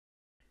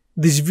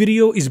This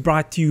video is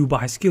brought to you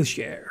by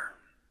Skillshare.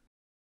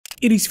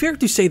 It is fair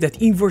to say that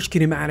Inverse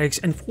Kinematics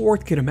and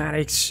Forward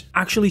Kinematics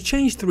actually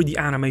changed 3D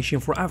animation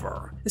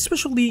forever,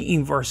 especially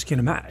Inverse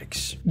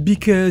Kinematics,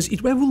 because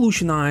it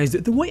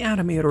revolutionized the way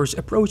animators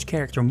approach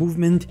character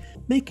movement,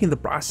 making the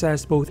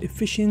process both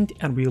efficient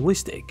and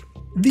realistic.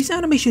 These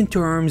animation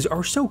terms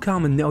are so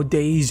common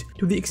nowadays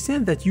to the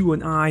extent that you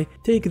and I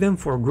take them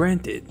for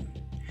granted.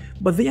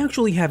 But they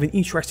actually have an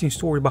interesting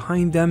story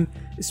behind them,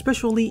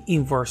 especially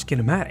Inverse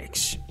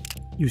Kinematics.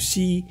 You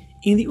see,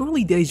 in the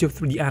early days of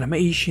 3D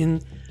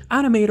animation,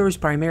 animators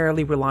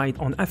primarily relied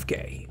on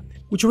FK,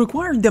 which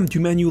required them to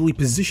manually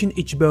position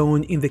each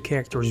bone in the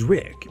character's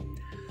rig,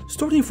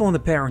 starting from the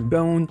parent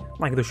bone,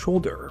 like the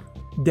shoulder,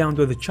 down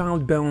to the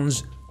child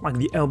bones, like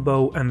the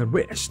elbow and the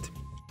wrist.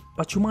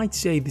 But you might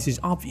say this is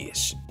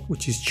obvious,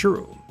 which is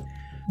true.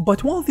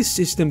 But while this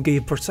system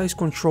gave precise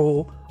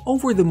control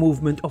over the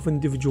movement of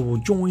individual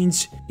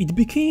joints, it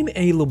became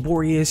a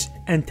laborious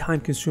and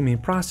time-consuming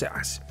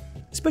process,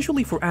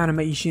 especially for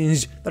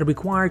animations that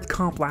required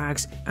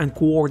complex and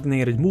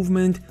coordinated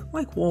movement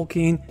like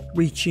walking,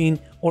 reaching,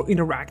 or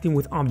interacting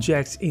with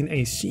objects in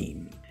a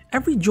scene.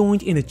 Every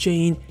joint in the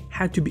chain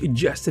had to be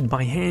adjusted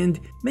by hand,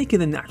 making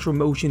the natural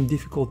motion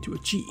difficult to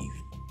achieve.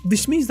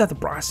 This means that the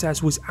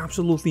process was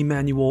absolutely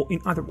manual,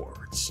 in other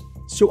words.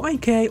 So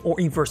IK, or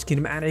Inverse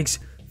Kinematics,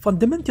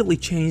 fundamentally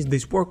changed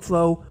this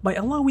workflow by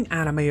allowing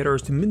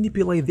animators to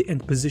manipulate the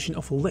end position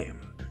of a limb,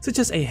 such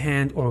as a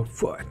hand or a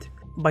foot,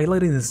 by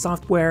letting the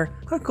software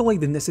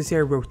calculate the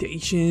necessary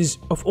rotations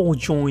of all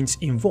joints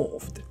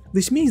involved.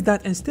 This means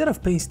that instead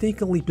of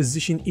painstakingly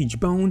positioning each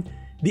bone,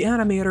 the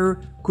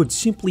animator could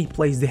simply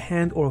place the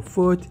hand or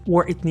foot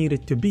where it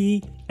needed to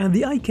be, and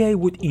the IK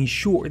would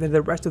ensure that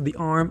the rest of the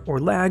arm or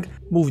leg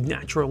moved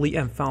naturally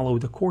and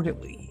followed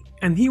accordingly.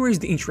 And here is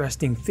the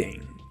interesting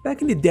thing.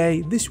 Back in the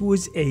day, this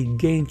was a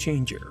game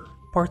changer,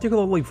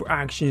 particularly for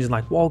actions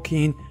like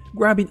walking,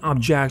 grabbing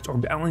objects, or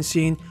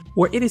balancing,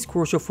 where it is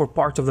crucial for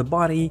parts of the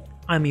body,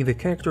 I mean the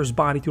character's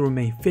body, to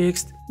remain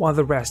fixed while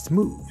the rest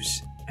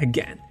moves.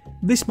 Again,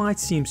 this might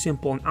seem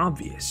simple and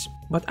obvious,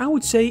 but I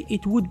would say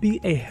it would be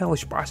a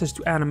hellish process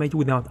to animate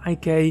without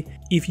IK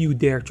if you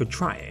dare to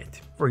try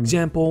it. For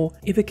example,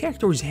 if a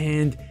character's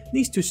hand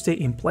needs to stay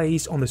in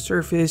place on the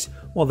surface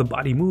while the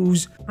body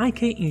moves,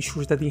 IK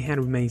ensures that the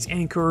hand remains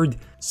anchored,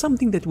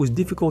 something that was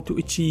difficult to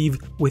achieve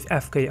with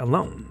FK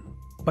alone.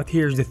 But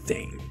here's the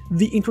thing,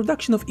 the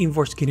introduction of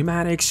Inverse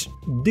Kinematics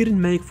didn't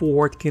make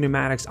Forward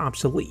Kinematics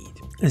obsolete.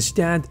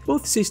 Instead,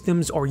 both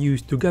systems are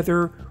used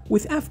together,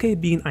 with FK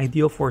being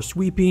ideal for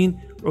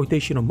sweeping,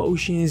 rotational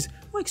motions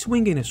like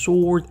swinging a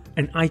sword,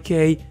 and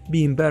IK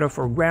being better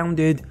for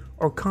grounded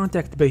or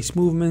contact-based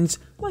movements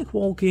like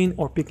walking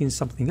or picking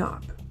something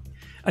up.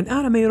 And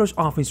animators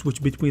often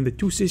switch between the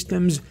two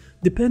systems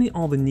depending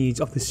on the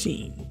needs of the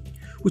scene,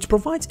 which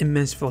provides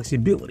immense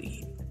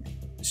flexibility.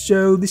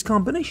 So this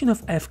combination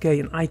of FK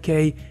and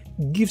IK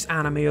gives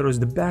animators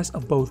the best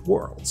of both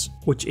worlds,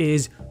 which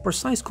is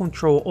precise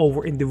control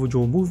over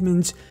individual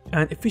movements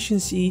and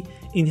efficiency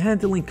in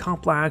handling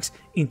complex,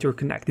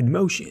 interconnected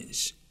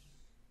motions.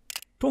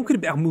 Talking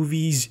about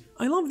movies,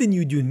 I love the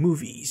new Dune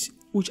movies,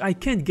 which I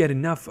can't get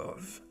enough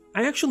of.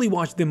 I actually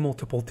watched them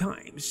multiple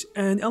times,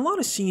 and a lot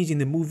of scenes in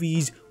the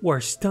movies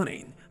were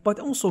stunning, but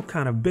also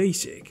kind of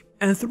basic.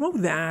 And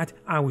throughout that,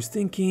 I was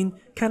thinking,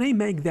 can I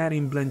make that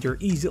in Blender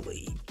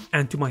easily?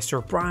 And to my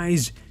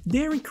surprise,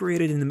 Darren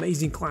created an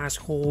amazing class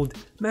called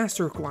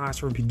Masterclass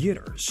for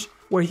Beginners,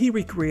 where he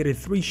recreated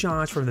 3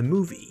 shots from the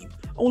movie.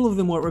 All of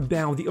them were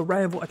about the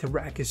arrival at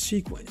Arrakis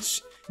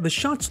sequence. The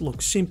shots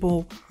look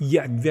simple,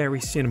 yet very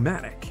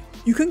cinematic.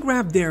 You can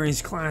grab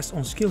Darren's class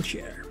on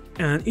Skillshare,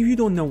 and if you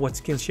don't know what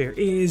Skillshare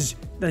is,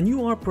 then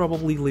you are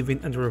probably living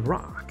under a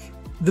rock.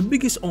 The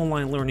biggest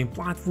online learning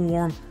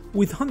platform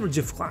with hundreds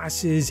of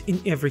classes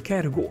in every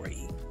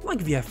category, like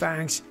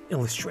VFX,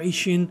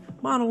 illustration,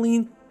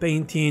 modeling,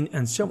 painting,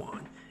 and so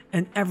on,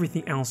 and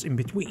everything else in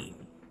between.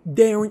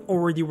 Darren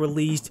already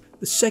released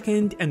the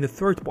second and the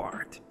third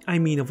part,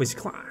 of his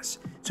class,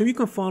 so you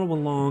can follow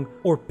along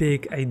or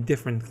pick a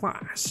different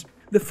class.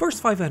 The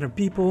first 500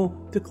 people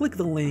to click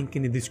the link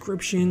in the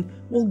description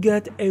will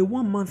get a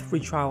 1-month free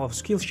trial of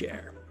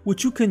Skillshare,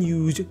 which you can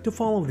use to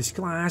follow this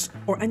class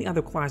or any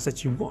other class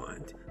that you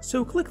want.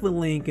 So click the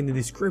link in the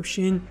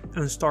description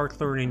and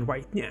start learning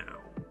right now.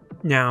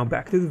 Now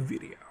back to the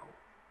video.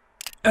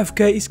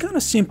 FK is kinda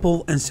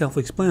simple and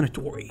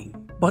self-explanatory,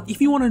 but if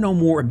you want to know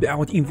more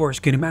about Inverse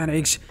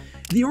Kinematics,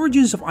 the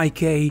origins of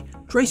IK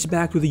trace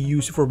back to the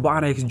use of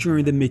robotics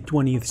during the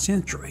mid-20th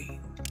century.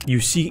 You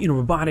see, in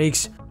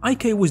robotics,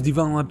 IK was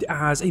developed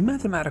as a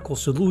mathematical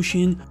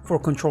solution for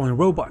controlling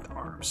robot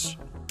arms,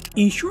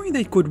 ensuring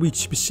they could reach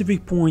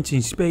specific points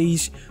in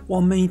space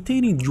while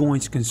maintaining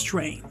joints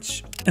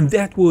constraints. And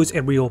that was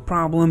a real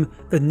problem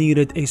that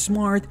needed a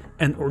smart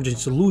and urgent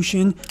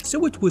solution,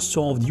 so it was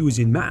solved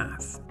using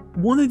math.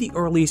 One of the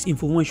earliest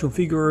influential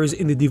figures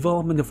in the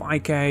development of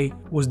IK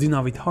was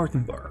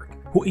Denavit-Hartenberg,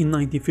 who in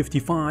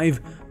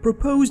 1955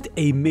 proposed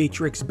a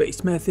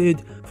matrix-based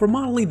method for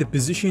modeling the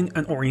position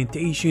and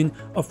orientation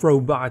of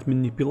robot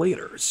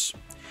manipulators.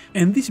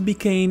 And this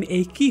became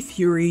a key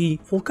theory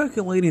for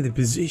calculating the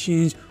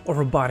positions of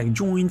robotic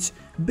joints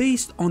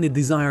based on the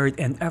desired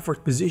end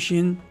effort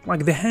position,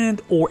 like the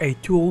hand or a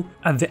tool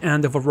at the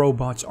end of a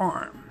robot's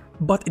arm.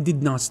 But it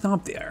did not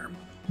stop there,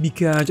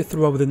 because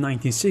throughout the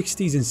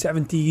 1960s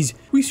and 70s,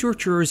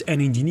 researchers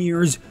and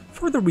engineers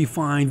further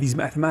refined these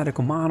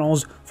mathematical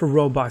models for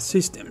robot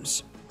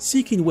systems,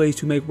 seeking ways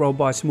to make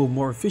robots move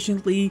more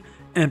efficiently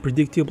and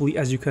predictably,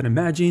 as you can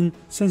imagine,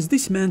 since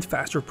this meant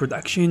faster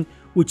production,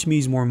 which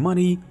means more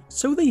money,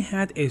 so they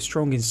had a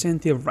strong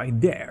incentive right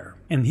there.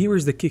 And here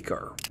is the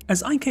kicker.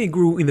 As IK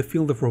grew in the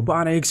field of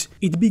robotics,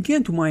 it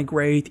began to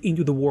migrate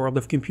into the world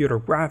of computer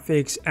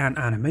graphics and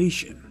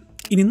animation.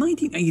 In the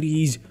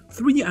 1980s,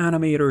 3D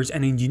animators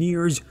and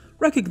engineers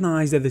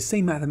recognized that the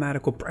same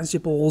mathematical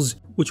principles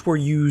which were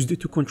used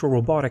to control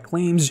robotic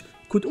limbs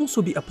could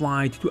also be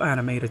applied to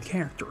animated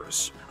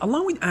characters,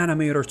 allowing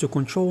animators to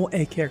control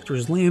a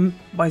character's limb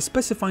by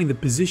specifying the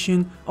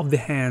position of the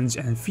hands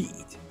and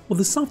feet, with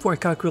the software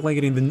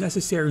calculating the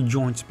necessary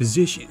joints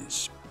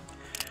positions.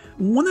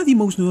 One of the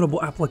most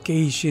notable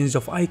applications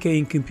of IK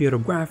in computer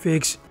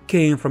graphics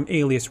came from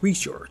Alias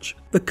Research,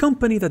 the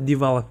company that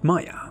developed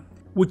Maya,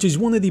 which is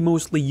one of the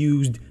mostly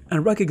used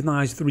and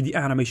recognized 3D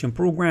animation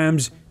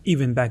programs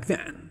even back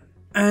then.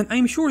 And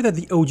I'm sure that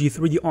the OG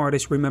 3D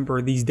artists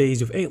remember these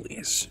days of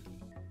Alias.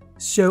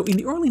 So in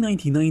the early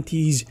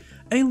 1990s,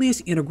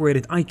 Alias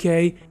integrated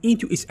IK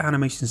into its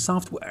animation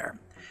software,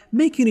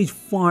 making it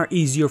far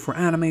easier for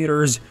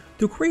animators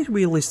to create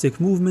realistic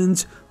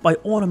movements by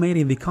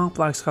automating the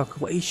complex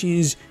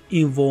calculations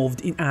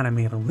involved in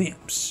animated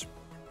limbs.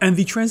 And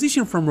the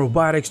transition from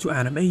robotics to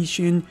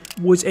animation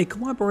was a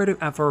collaborative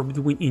effort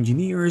between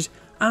engineers,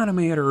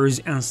 animators,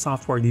 and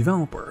software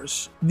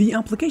developers. The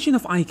application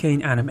of IK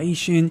in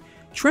animation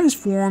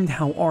transformed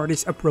how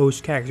artists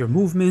approach character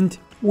movement,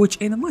 which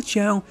in a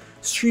nutshell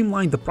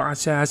streamlined the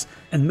process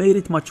and made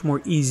it much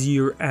more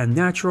easier and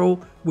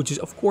natural, which is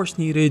of course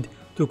needed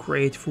to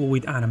create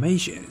fluid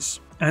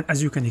animations. And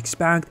as you can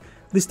expect,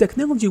 this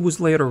technology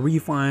was later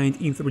refined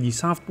in 3D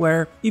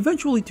software,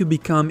 eventually to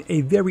become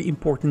a very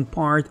important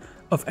part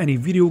of any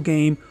video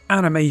game,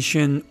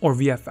 animation, or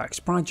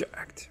VFX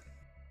project.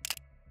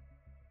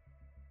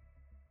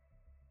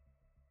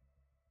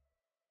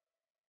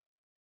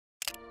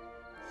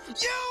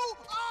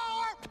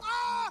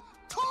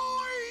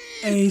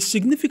 A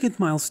significant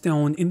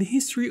milestone in the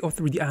history of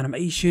 3D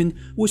animation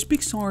was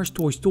Pixar's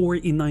Toy Story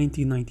in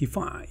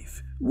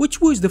 1995,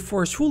 which was the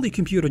first fully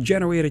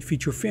computer-generated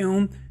feature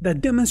film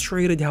that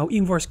demonstrated how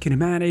inverse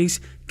kinematics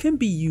can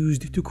be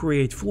used to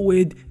create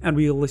fluid and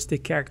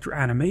realistic character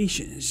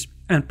animations.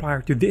 And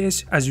prior to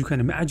this, as you can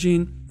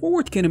imagine,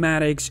 forward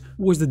kinematics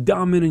was the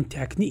dominant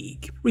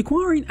technique,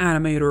 requiring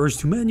animators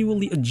to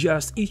manually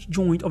adjust each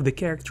joint of the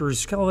character's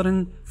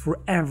skeleton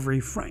for every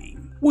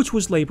frame, which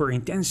was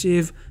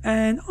labor-intensive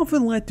and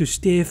often led to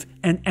stiff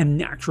and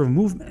unnatural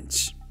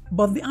movements.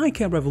 But the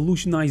IK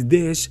revolutionized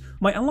this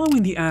by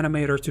allowing the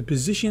animator to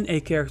position a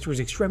character's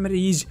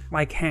extremities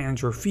like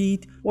hands or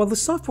feet, while the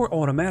software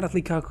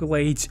automatically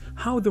calculates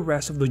how the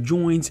rest of the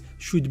joints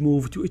should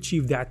move to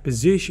achieve that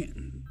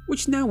position,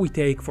 which now we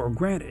take for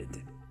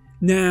granted.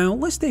 Now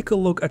let's take a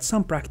look at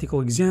some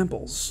practical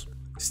examples.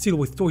 Still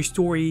with Toy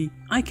Story,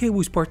 IK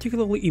was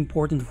particularly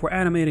important for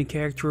animating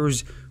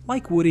characters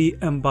like Woody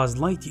and Buzz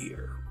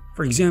Lightyear.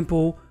 For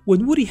example,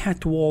 when Woody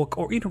had to walk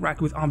or interact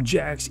with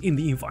objects in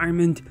the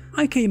environment,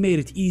 IK made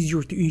it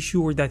easier to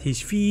ensure that his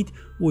feet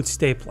would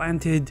stay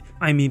planted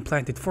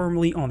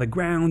firmly on the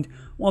ground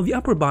while the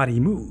upper body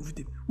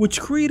moved, which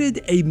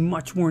created a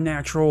much more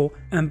natural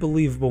and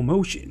believable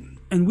motion.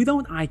 And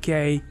without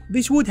IK,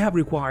 this would have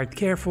required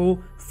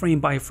careful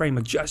frame-by-frame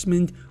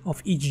adjustment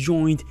of each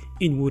joint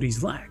in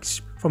Woody's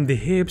legs, from the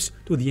hips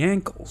to the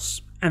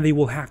ankles, and they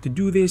will have to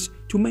do this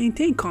to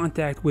maintain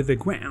contact with the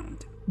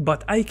ground.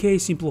 But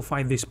IK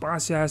simplified this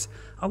process,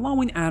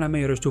 allowing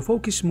animators to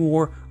focus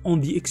more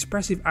on the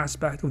expressive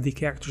aspect of the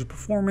character's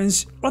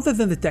performance rather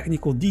than the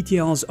technical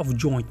details of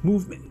joint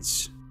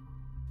movements.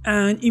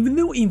 And even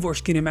though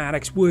Inverse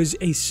Kinematics was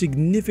a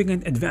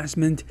significant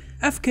advancement,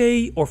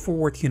 FK or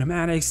Forward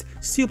Kinematics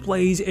still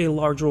plays a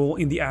large role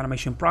in the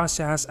animation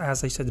process,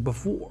 as I said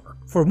before.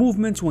 For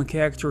movements when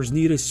characters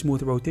needed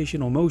smooth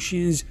rotational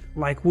motions,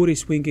 like Woody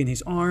swinging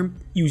his arm,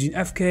 using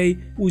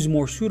FK was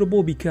more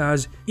suitable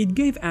because it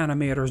gave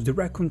animators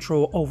direct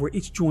control over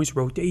each joint's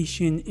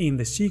rotation in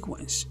the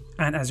sequence.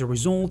 And as a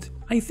result,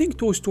 I think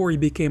Toy Story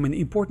became an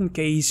important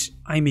case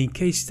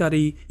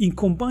study in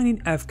combining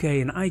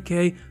FK and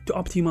IK to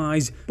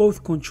optimize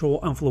both control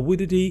and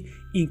fluidity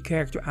in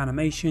character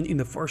animation in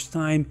the first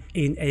time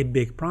in a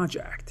big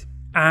project.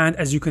 And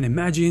as you can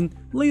imagine,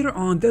 later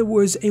on there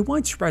was a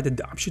widespread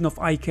adoption of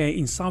IK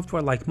in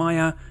software like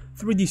Maya,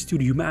 3D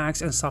Studio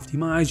Max, and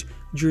Softimage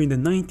during the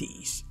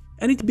 90s,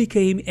 and it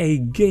became a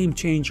game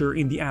changer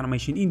in the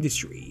animation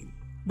industry.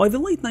 By the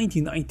late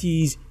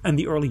 1990s and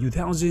the early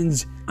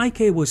 2000s,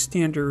 IK was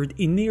standard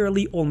in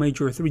nearly all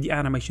major 3D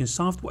animation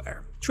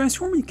software,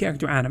 transforming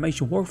character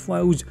animation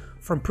workflows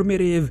from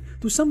primitive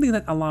to something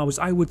that allows,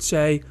 I would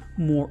say,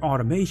 more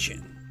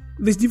automation.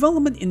 This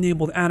development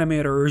enabled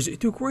animators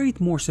to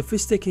create more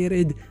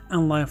sophisticated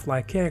and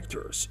lifelike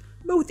characters,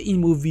 both in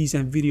movies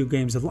and video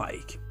games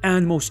alike,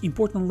 and most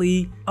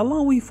importantly,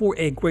 allowing for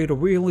a greater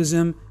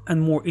realism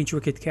and more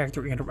intricate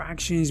character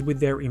interactions with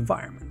their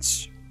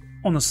environments.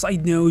 On a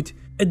side note,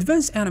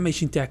 advanced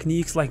animation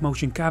techniques like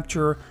motion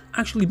capture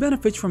actually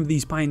benefit from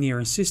these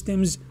pioneering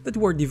systems that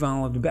were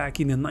developed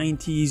back in the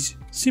 90s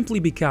simply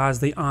because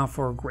they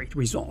offer great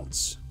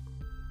results.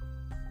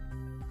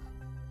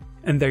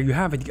 And there you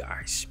have it,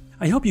 guys.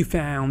 I hope you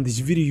found this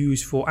video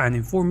useful and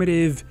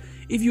informative.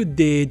 If you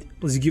did,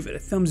 please give it a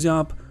thumbs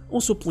up.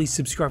 Also, please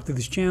subscribe to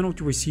this channel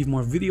to receive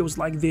more videos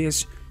like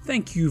this.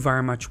 Thank you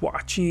very much for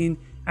watching,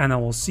 and I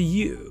will see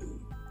you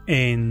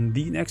in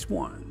the next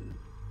one.